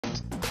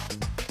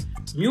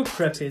Meal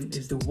prepping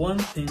is the one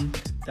thing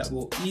that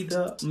will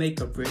either make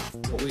or break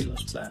your weight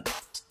loss plan.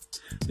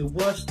 The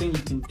worst thing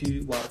you can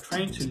do while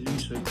trying to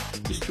lose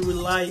weight is to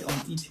rely on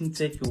eating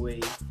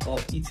takeaway or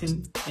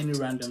eating any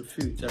random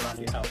foods around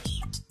your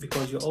house,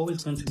 because you're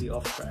always going to be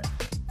off track.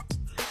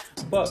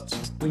 But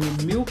when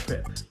you meal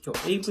prep, you're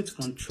able to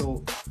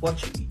control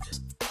what you eat.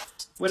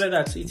 Whether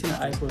that's eating a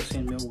high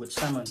protein meal with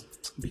salmon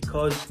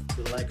because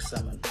you like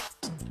salmon.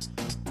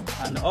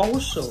 And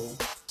also,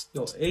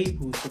 you're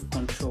able to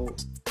control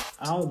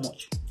how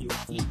much you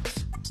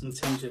eat in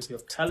terms of your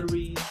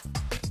calories,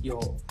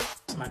 your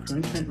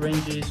macronutrient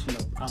ranges,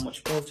 how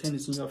much protein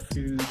is in your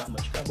food, how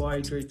much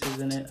carbohydrate is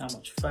in it, how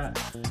much fat.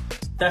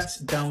 That's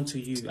down to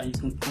you, and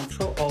you can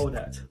control all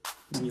that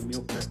in your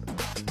meal prep.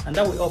 And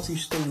that will help you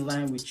stay in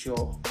line with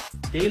your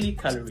daily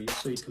calories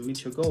so you can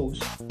meet your goals,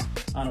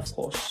 and of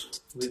course,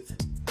 with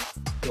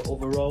your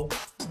overall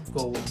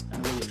goal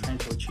and what you're trying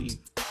to achieve.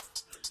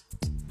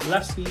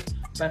 Lastly,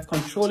 by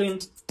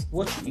controlling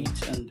what you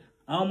eat and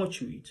how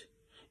much you eat,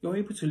 you're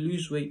able to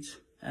lose weight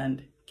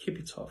and keep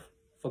it off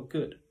for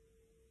good.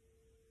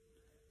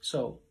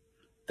 So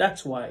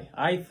that's why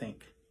I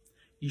think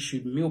you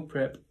should meal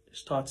prep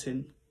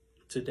starting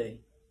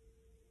today.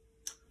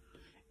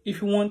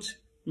 If you want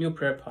meal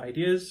prep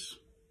ideas,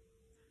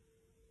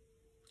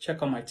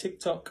 check out my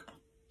TikTok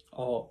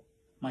or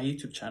my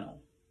YouTube channel.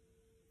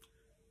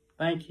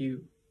 Thank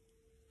you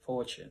for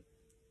watching.